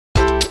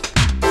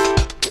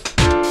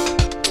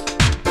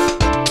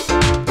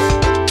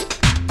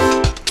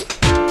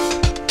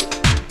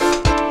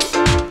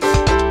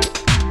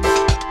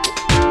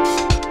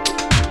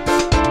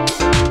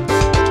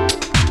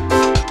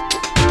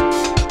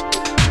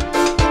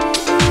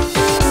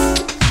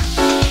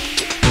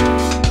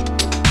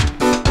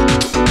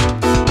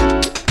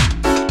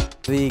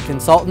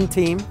consultant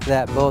team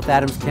that both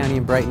Adams County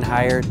and Brighton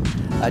hired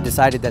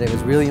decided that it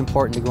was really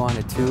important to go on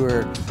a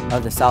tour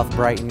of the South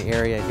Brighton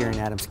area here in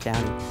Adams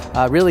County.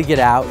 Really get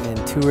out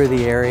and tour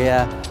the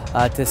area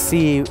to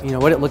see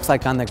what it looks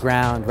like on the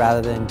ground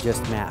rather than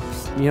just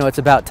maps. It's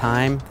about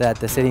time that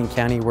the city and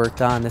county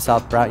worked on the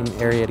South Brighton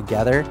area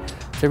together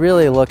to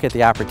really look at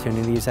the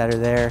opportunities that are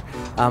there.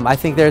 I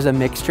think there's a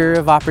mixture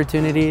of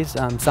opportunities.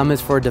 Some is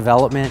for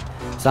development,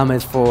 some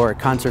is for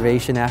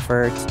conservation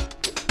efforts.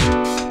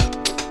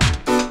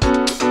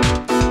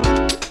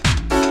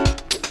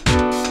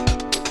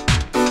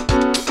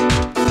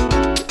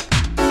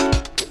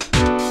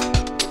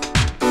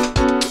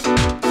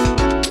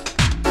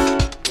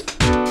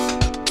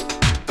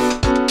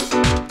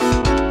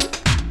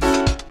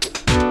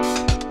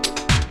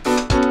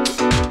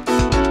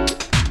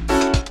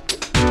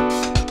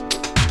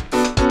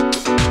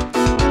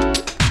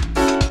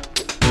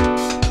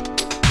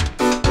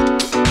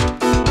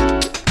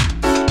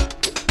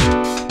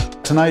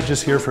 Tonight,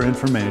 just here for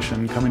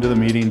information, coming to the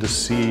meeting to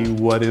see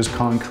what is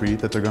concrete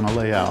that they're going to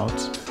lay out.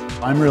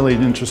 I'm really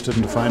interested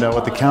in to find out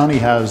what the county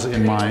has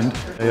in mind.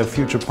 They have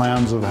future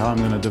plans of how I'm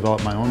going to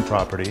develop my own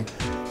property,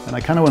 and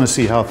I kind of want to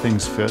see how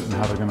things fit and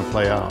how they're going to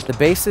play out. The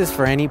basis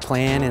for any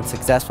plan and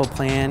successful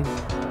plan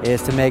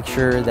is to make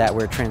sure that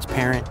we're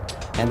transparent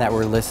and that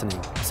we're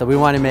listening. So we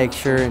want to make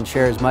sure and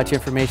share as much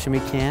information we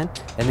can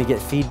and to get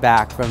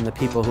feedback from the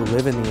people who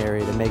live in the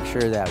area to make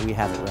sure that we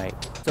have it right.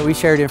 So we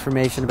shared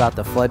information about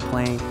the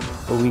floodplain,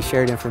 but we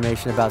shared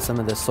information about some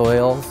of the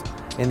soils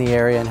in the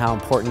area and how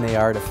important they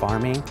are to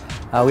farming.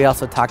 We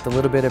also talked a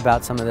little bit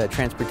about some of the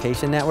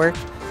transportation network,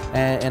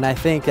 and I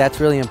think that's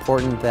really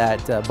important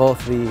that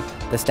both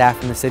the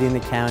staff in the city and the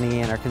county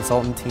and our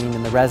consultant team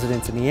and the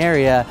residents in the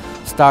area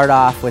start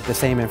off with the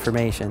same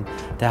information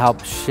to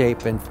help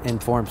shape and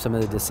inform some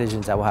of the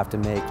decisions that we'll have to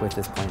make with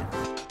this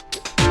plan.